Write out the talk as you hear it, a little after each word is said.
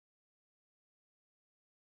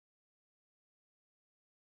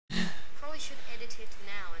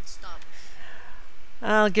stop.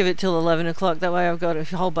 I'll give it till 11 o'clock. That way I've got a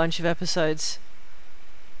whole bunch of episodes.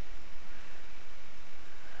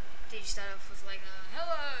 Did you start off with like a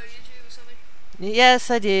hello YouTube or something? Yes,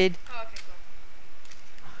 I did. Oh, okay,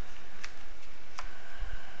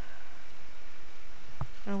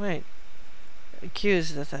 cool. Oh, wait.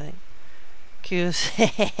 Q's the thing. Q's.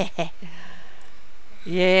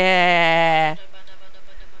 Yeah.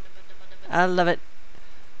 I love it.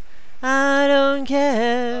 I don't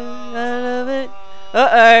care. I love it.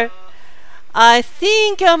 Uh-oh. I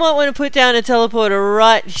think I might want to put down a teleporter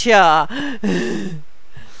right here.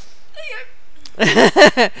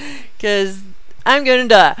 Because I'm going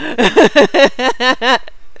to die.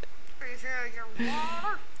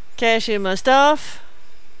 Cash in my stuff.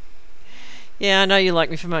 Yeah, I know you like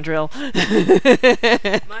me for my drill. My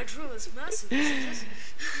drill is massive. You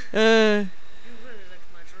really like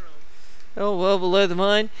my drill. Oh, well below the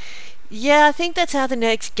mine. Yeah, I think that's how the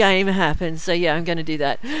next game happens. So yeah, I'm going to do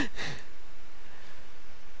that.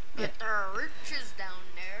 But there are riches down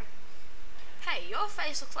there. Hey, your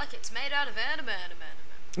face looks like it's made out of anime.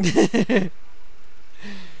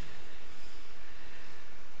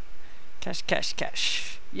 Cash, cash,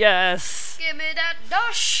 cash. Yes. Give me that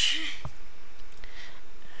dosh.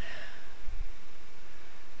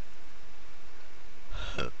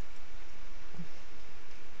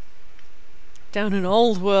 Down in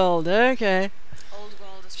old world, okay. Old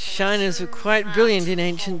world is Shiners were quite brilliant in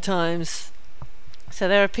ancient times. So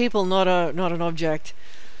there are people, not an object.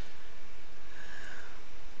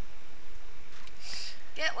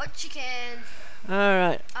 Get what you can. All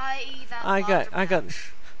right. I.e. that I got.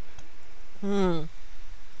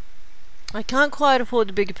 I can't quite afford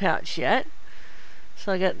the bigger pouch yet.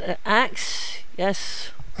 So I got the axe,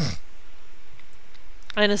 yes,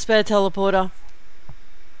 and a spare teleporter.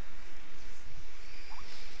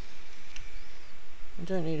 I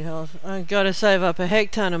don't need health. I gotta save up a heck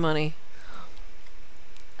ton of money.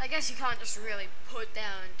 I guess you can't just really put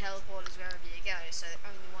down teleporters wherever you go, so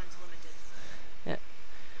only one's limited. Yeah.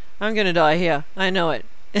 I'm gonna die here. I know it.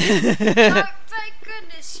 Oh, thank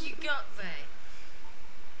goodness you got there.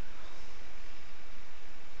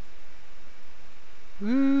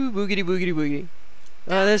 Woo, boogity boogity boogity.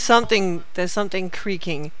 Oh, there's something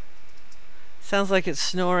creaking. Sounds like it's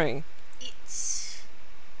snoring. It's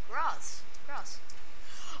grass.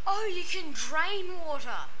 Oh, you can drain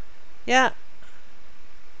water. Yeah.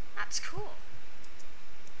 That's cool.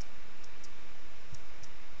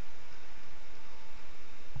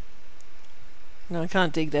 No, I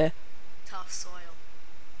can't dig there. Tough soil.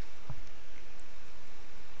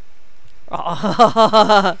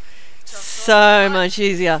 Oh, so much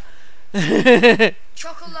easier.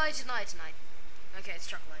 Chocolate tonight. Okay, it's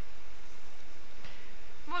chocolate.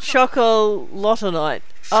 More Chocolate.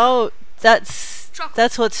 Oh, that's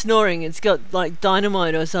what's snoring. It's got like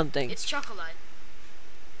dynamite or something. It's chocolate.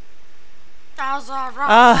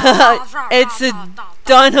 It's a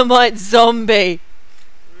dynamite zombie.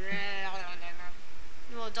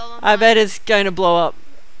 I bet it's going to blow up.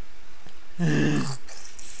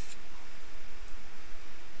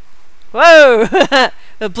 Whoa!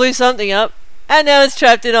 It blew something up, and now it's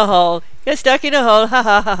trapped in a hole. You're stuck in a hole. Ha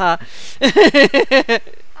ha ha ha.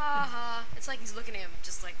 It's like he's looking at him,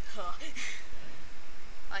 just like, huh.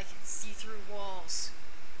 I can see through walls,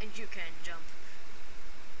 and you can't jump.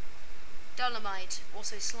 Dolomite,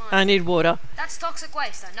 also slime. I need water. That's toxic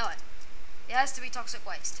waste, I know it. It has to be toxic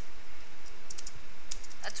waste.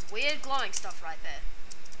 That's weird glowing stuff right there.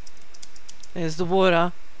 There's the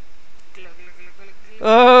water. Glug, glug, glug, glug, glug.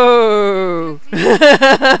 Oh!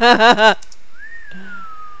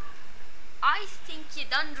 I think you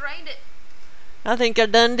done drained it. I think I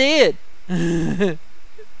done did. There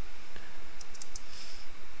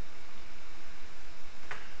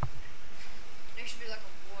should be like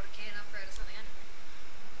a water can upgrade or something anyway.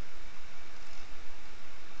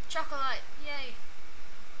 Chocolate, yay.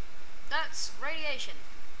 That's radiation.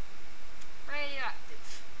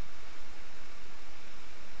 Radioactive.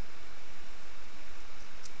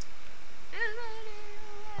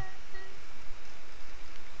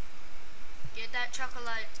 Get that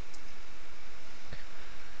chocolate.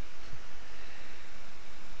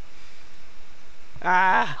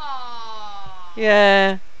 Ah! Aww.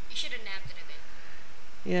 Yeah. You should have nabbed it a bit.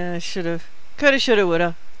 Yeah, I should have. Coulda, shoulda,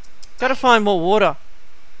 woulda. Gotta find more water.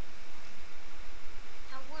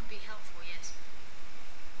 That would be helpful, yes.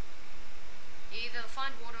 You either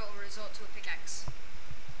find water or resort to a pickaxe.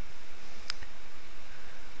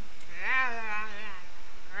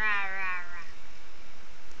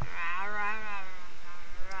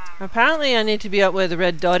 Apparently I need to be up where the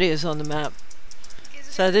red dot is on the map. Because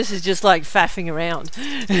So this is just like faffing around.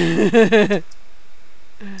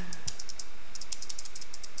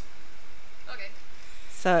 Okay.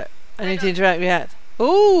 So I need to interact with that.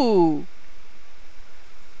 Ooh!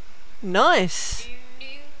 Nice!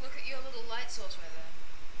 Look at your little light source right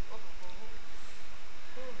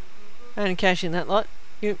there. And cash in that lot.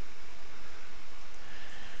 Yep.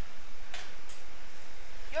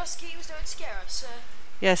 Your schemes don't scare us, sir.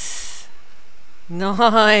 Yes.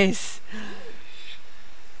 Nice!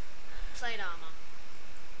 Plate armor.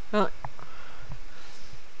 Oh.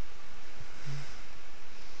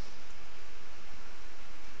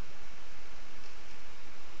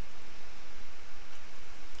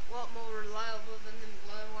 What more reliable than the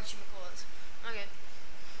whatchamacallit? Okay.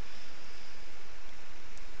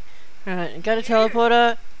 Alright, got a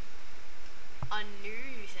teleporter. A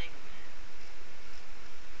new thing.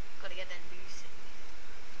 Gotta get that new thing.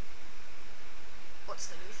 What's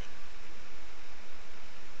the new thing?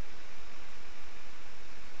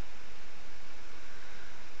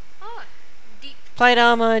 Oh, deep. Plate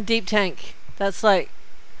armor, deep tank. That's like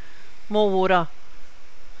more water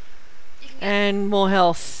You can get. and more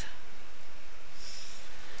health.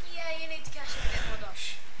 Yeah, you need to cash in a bit more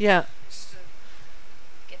dosh. Yeah. Just to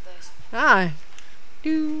get those. Ah. Do.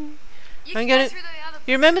 You I'm can gonna- go through the other.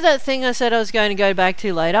 You remember that thing I said I was going to go back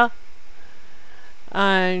to later?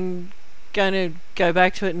 I'm going to go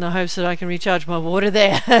back to it in the hopes that I can recharge my water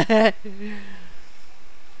there. Yeah,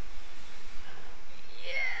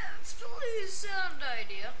 it's probably a sound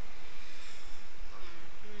idea.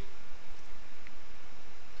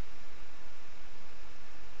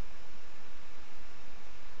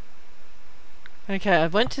 Okay, I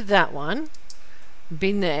went to that one.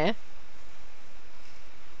 Been there.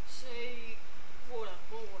 Say, water,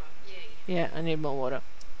 more water. Yay. Yeah, I need more water.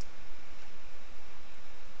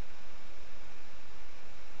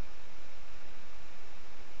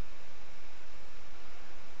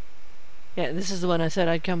 Yeah, this is the one I said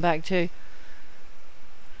I'd come back to.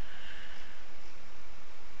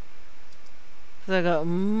 So I got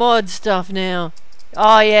mod stuff now.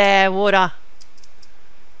 Oh yeah, water.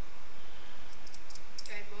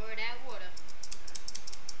 Okay, more of that water.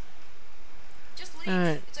 Just leave.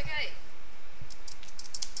 Alright. It's okay.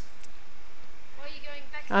 Why are you going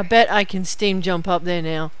back I there? bet I can steam jump up there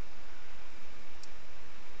now.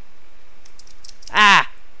 Ah!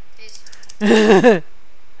 This.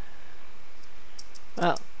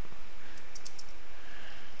 Well,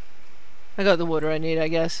 I got the water I need, I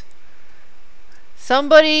guess.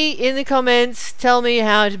 Somebody in the comments tell me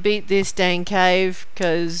how to beat this dang cave,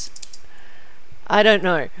 because I don't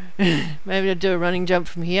know. Maybe I'll do a running jump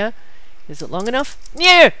from here. Is it long enough?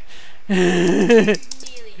 Yeah! Nearly.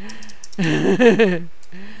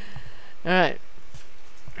 Alright.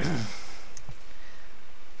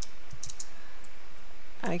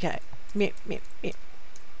 Okay. Meep, meep, meep.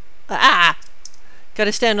 Ah!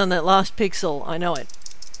 Gotta stand on that last pixel. I know it.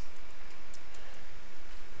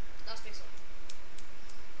 Last pixel.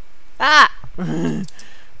 Ah!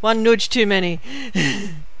 One nudge too many. That's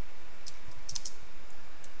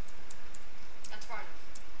far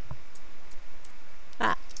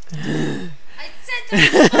Ah. enough. I said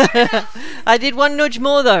that was far enough. I did one nudge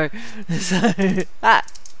more though. So, ah.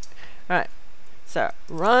 Alright. So,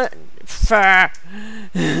 run. Far.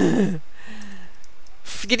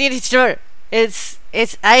 It's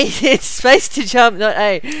A. It's space to jump, not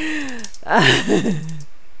A.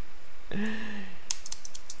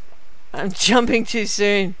 I'm jumping too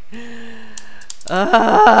soon.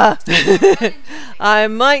 Run jumping. I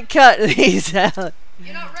might cut these out.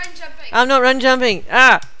 You're not run jumping. I'm not run jumping.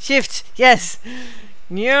 Ah, shift. Yes.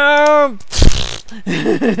 No.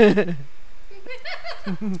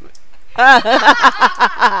 Oh,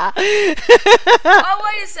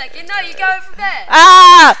 wait a second. No, you're going from there.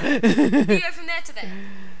 Ah! You go from there to there.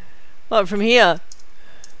 What, from here?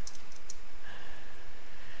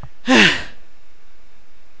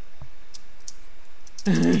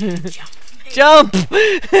 Jump. Jump!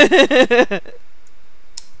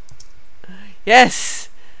 Yes!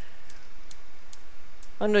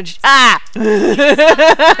 I'm not. Ah! That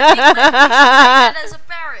as a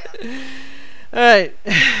barrier. Alright.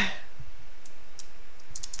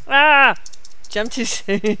 Ah! Jump too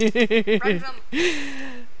soon. Run jump.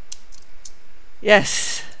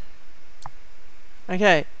 Yes.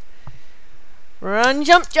 Okay. Run,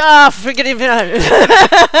 jump, ah, forget it.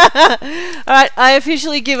 Alright, I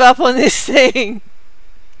officially give up on this thing.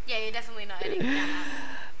 Yeah, you're definitely not editing that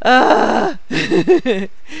out. Ah.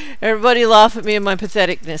 Everybody laugh at me and my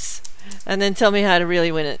patheticness. And then tell me how to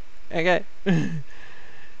really win it. Okay?